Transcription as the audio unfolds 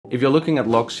If you're looking at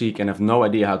Logseq and have no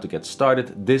idea how to get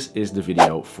started, this is the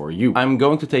video for you. I'm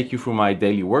going to take you through my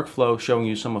daily workflow, showing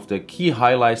you some of the key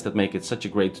highlights that make it such a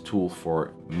great tool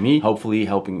for me, hopefully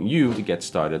helping you to get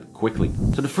started quickly.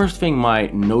 So the first thing my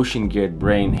Notion geared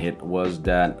brain hit was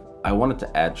that I wanted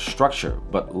to add structure,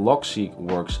 but Logseq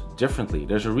works differently.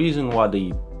 There's a reason why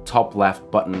the top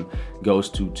left button goes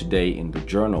to today in the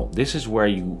journal. This is where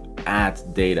you add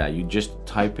data. You just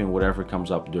type in whatever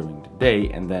comes up during the day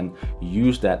and then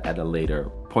use that at a later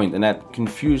point. And that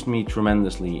confused me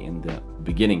tremendously in the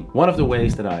beginning. One of the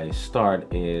ways that I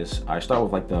start is I start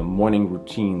with like the morning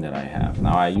routine that I have.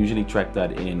 Now I usually track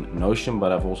that in Notion,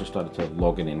 but I've also started to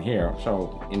log it in here.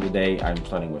 So in the day I'm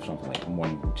starting with something like a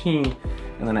morning routine,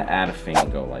 and then I add a thing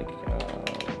and go like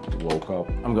woke up.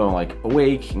 I'm going like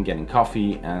awake and getting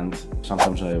coffee, and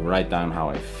sometimes I write down how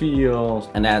I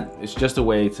feel, and that is just a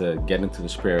way to get into the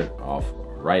spirit of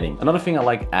writing. Another thing I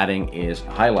like adding is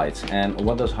highlights. And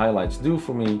what does highlights do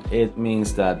for me? It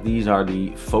means that these are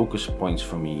the focus points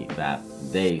for me that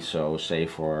day. So say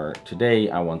for today,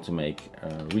 I want to make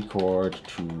a record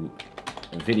 2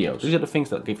 videos. These are the things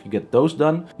that if you get those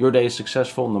done, your day is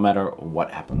successful no matter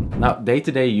what happened. Now,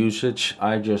 day-to-day usage,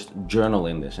 I just journal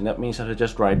in this, and that means that I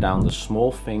just write down the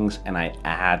small things and I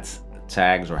add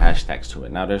tags or hashtags to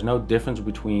it. Now, there's no difference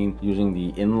between using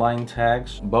the inline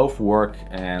tags. Both work,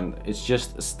 and it's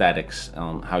just aesthetics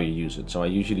on how you use it. So I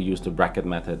usually use the bracket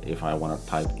method if I want to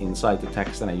type inside the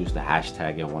text, and I use the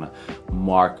hashtag if I want to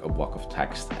mark a block of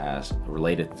text as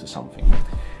related to something.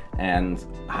 And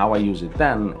how I use it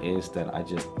then is that I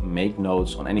just make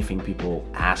notes on anything people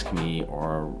ask me,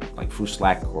 or like through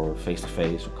Slack or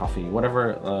face-to-face or coffee,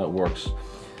 whatever works.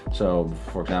 So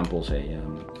for example, say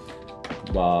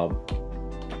Bob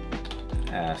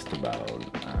asked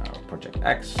about project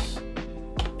X,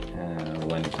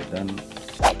 when is it done?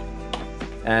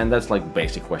 And that's like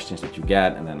basic questions that you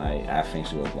get, and then I add things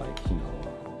to it like, you know,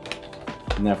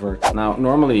 never. Now,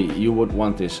 normally you would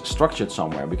want this structured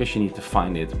somewhere because you need to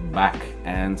find it back.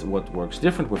 And what works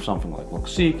different with something like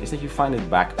Logseq is that you find it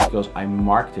back because I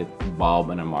marked it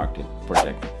Bob and I marked it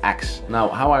project X. Now,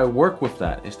 how I work with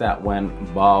that is that when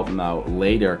Bob now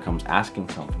later comes asking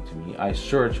something to me, I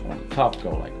search on the top,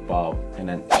 go like Bob, and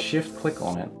then shift click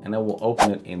on it, and it will open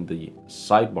it in the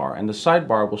sidebar. And the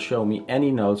sidebar will show me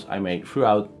any notes I made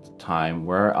throughout time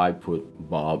where I put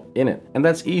Bob in it. And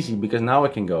that's easy because now I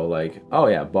can go like, oh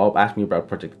yeah, Bob asked me about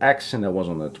project X, and that was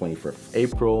on the 21st of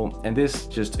April. And this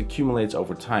just accumulates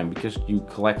over time because you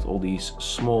collect all these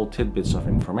small tidbits of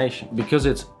information. Because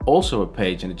it's also a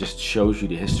page and it just shows you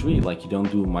the history, like you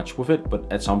don't do much with it,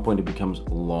 but at some point it becomes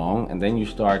long, and then you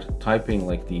start typing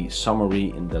like the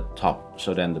summary in the top.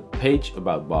 So then the page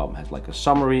about Bob has like a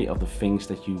summary of the things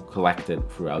that you collected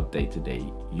throughout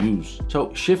day-to-day use.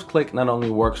 So shift click not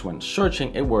only works when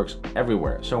searching, it works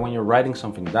everywhere. So when you're writing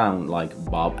something down like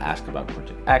Bob asked about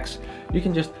project X, you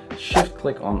can just shift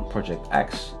click on project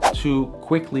X to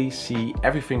quickly see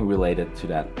everything related to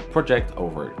that project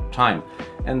over time.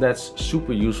 And that's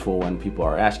super useful when people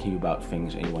are asking you about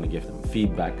things and you want to give them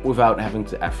feedback without having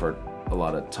to effort a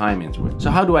lot of time into it.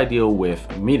 So how do I deal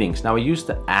with meetings? Now, I used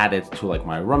to add it to like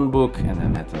my run book and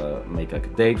then had to make like a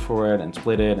date for it and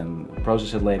split it and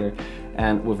process it later.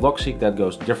 And with Logseq that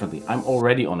goes differently. I'm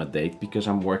already on a date because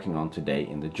I'm working on today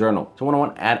in the journal. So when I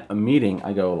want to add a meeting,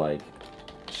 I go like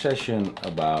session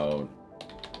about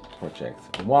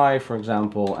project Y, for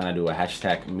example, and I do a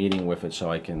hashtag meeting with it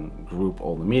so I can group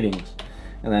all the meetings.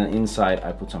 And then inside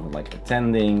I put something like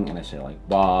attending, and I say like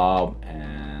Bob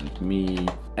and me.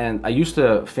 And I used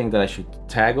to think that I should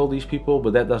tag all these people,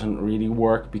 but that doesn't really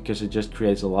work because it just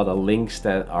creates a lot of links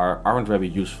that aren't very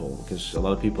useful, because a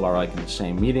lot of people are like in the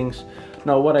same meetings.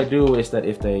 No, what I do is that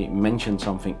if they mention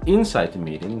something inside the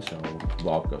meeting, so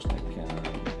Bob goes like,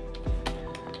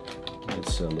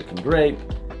 it's looking great,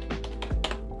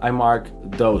 I mark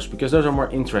those because those are more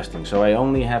interesting. So I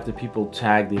only have the people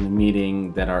tagged in the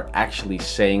meeting that are actually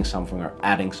saying something or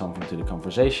adding something to the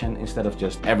conversation instead of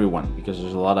just everyone, because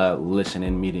there's a lot of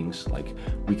listen-in meetings like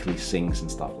weekly syncs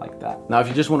and stuff like that. Now, if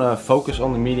you just want to focus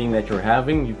on the meeting that you're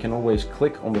having, you can always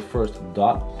click on the first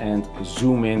dot and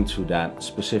zoom into that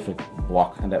specific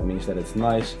block. And that means that it's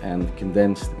nice and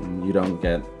condensed and you don't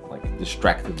get like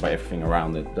distracted by everything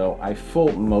around it. Though I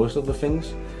fold most of the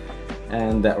things,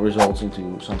 and that results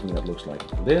into something that looks like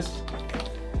this.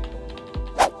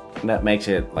 And that makes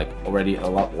it like already a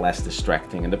lot less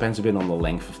distracting, and depends a bit on the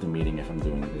length of the meeting if I'm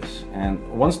doing this. And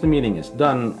once the meeting is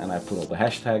done and I put all the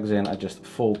hashtags in, I just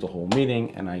fold the whole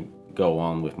meeting and I go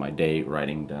on with my day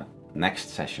writing the next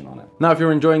session on it. Now, if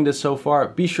you're enjoying this so far,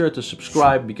 be sure to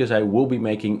subscribe because I will be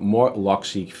making more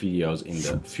Logseq videos in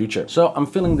the future. So I'm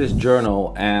filling this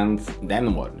journal, and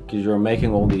then what? Because you're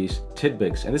making all these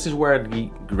tidbits, and this is where the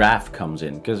graph comes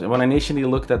in. Because when I initially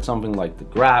looked at something like the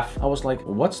graph, I was like,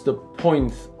 what's the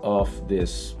point of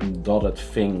this dotted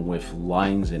thing with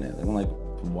lines in it? And I'm like,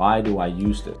 why do I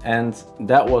use it? And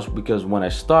that was because when I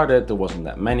started, there wasn't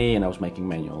that many, and I was making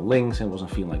manual links and it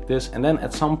wasn't feeling like this. And then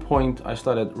at some point I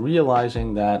started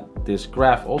realizing that this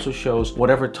graph also shows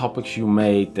whatever topics you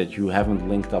made that you haven't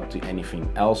linked up to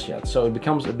anything else yet. So it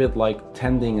becomes a bit like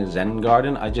tending a Zen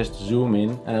garden. I just zoom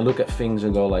in and I look at things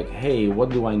and go like, hey, what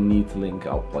do I need to link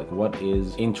up? Like, what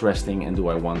is interesting and do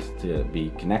I want to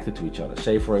be connected to each other?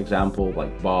 Say for example,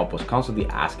 like Bob was constantly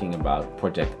asking about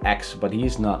Project X, but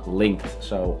he's not linked.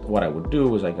 So what I would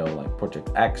do is I go like Project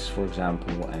X, for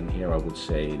example, and here I would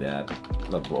say that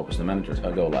Bob is the manager. So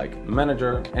I go like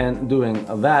manager, and doing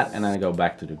that, and then I go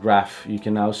back to the graph. You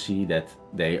can now see that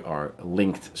they are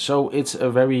linked. So it's a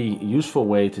very useful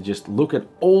way to just look at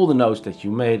all the notes that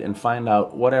you made and find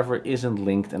out whatever isn't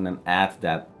linked, and then add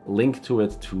that link to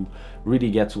it to really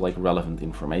get to like relevant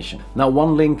information. Now,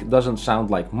 one link doesn't sound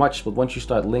like much, but once you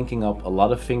start linking up a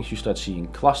lot of things, you start seeing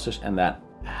clusters, and that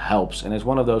helps. And it's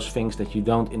one of those things that you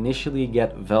don't initially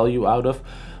get value out of,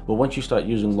 but once you start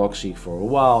using Logseq for a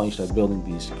while and you start building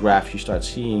these graphs, you start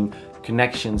seeing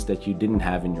connections that you didn't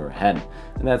have in your head,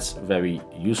 and that's very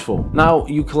useful. Now,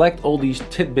 you collect all these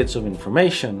tidbits of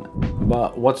information,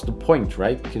 but what's the point,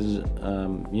 right? Because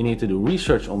you need to do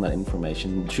research on that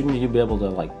information. Shouldn't you be able to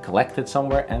like collect it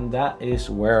somewhere? And that is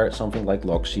where something like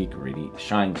Logseq really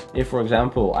shines. If, for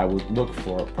example, I would look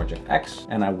for Project X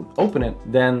and I would open it,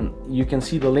 then you can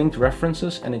see the linked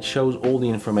references, and it shows all the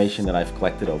information that I've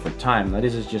collected over time. Now,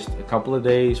 this is just a couple of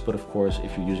days, but of course,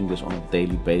 if you're using this on a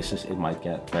daily basis, it might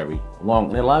get very long.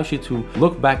 And it allows you to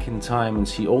look back in time and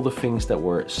see all the things that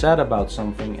were said about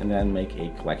something, and then make a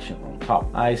collection on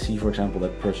top. I see, for example,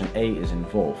 that person A is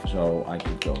involved, so I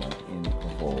could go like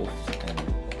involved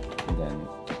and then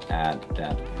add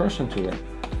that person to it.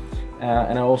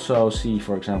 And I also see,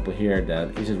 for example, here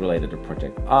that is it related to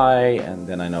Project I, and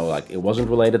then I know like it wasn't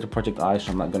related to Project I,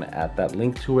 so I'm not going to add that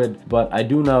link to it. But I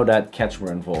do know that cats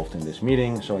were involved in this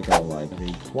meeting, so I go like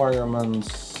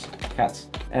requirements cats.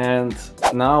 And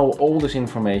now all this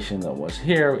information that was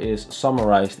here is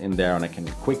summarized in there, and I can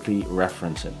quickly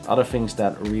reference it. Other things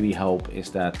that really help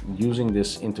is that using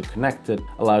this interconnected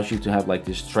allows you to have like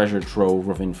this treasure trove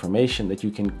of information that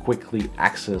you can quickly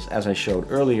access, as I showed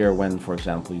earlier, when, for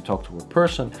example, you talk to a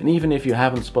person, and even if you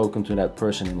haven't spoken to that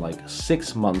person in like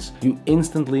 6 months, you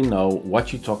instantly know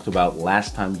what you talked about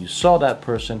last time you saw that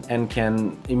person, and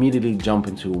can immediately jump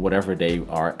into whatever they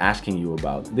are asking you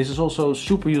about. This is also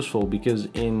super useful because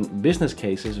in business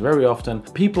cases, very often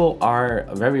people are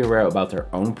very aware about their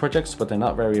own projects, but they're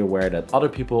not very aware that other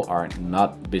people are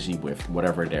not busy with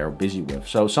whatever they're busy with.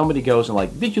 So somebody goes and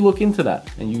like, did you look into that?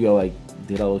 And you go like,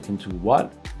 did I look into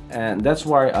what? And that's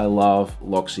why I love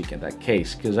Logseq in that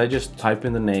case, because I just type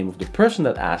in the name of the person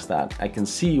that asked that. I can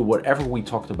see whatever we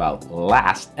talked about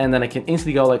last, and then I can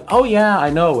instantly go like, oh yeah, I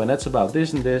know, and that's about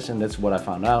this and this, and that's what I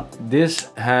found out.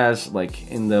 This has,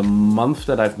 like, in the month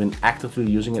that I've been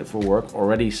actively using it for work,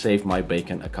 already saved my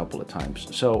bacon a couple of times.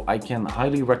 So I can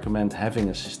highly recommend having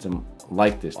a system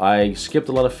like this. I skipped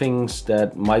a lot of things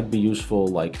that might be useful,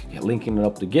 like linking it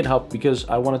up to GitHub, because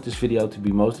I wanted this video to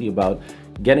be mostly about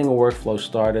getting a workflow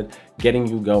started, getting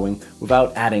you going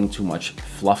without adding too much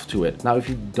fluff to it. Now, if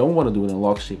you don't want to do it in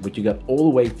Logseq, but you got all the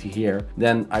way to here,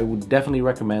 then I would definitely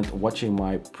recommend watching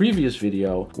my previous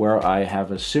video where I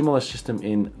have a similar system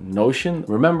in Notion.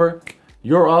 Remember,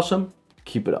 you're awesome,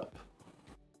 keep it up.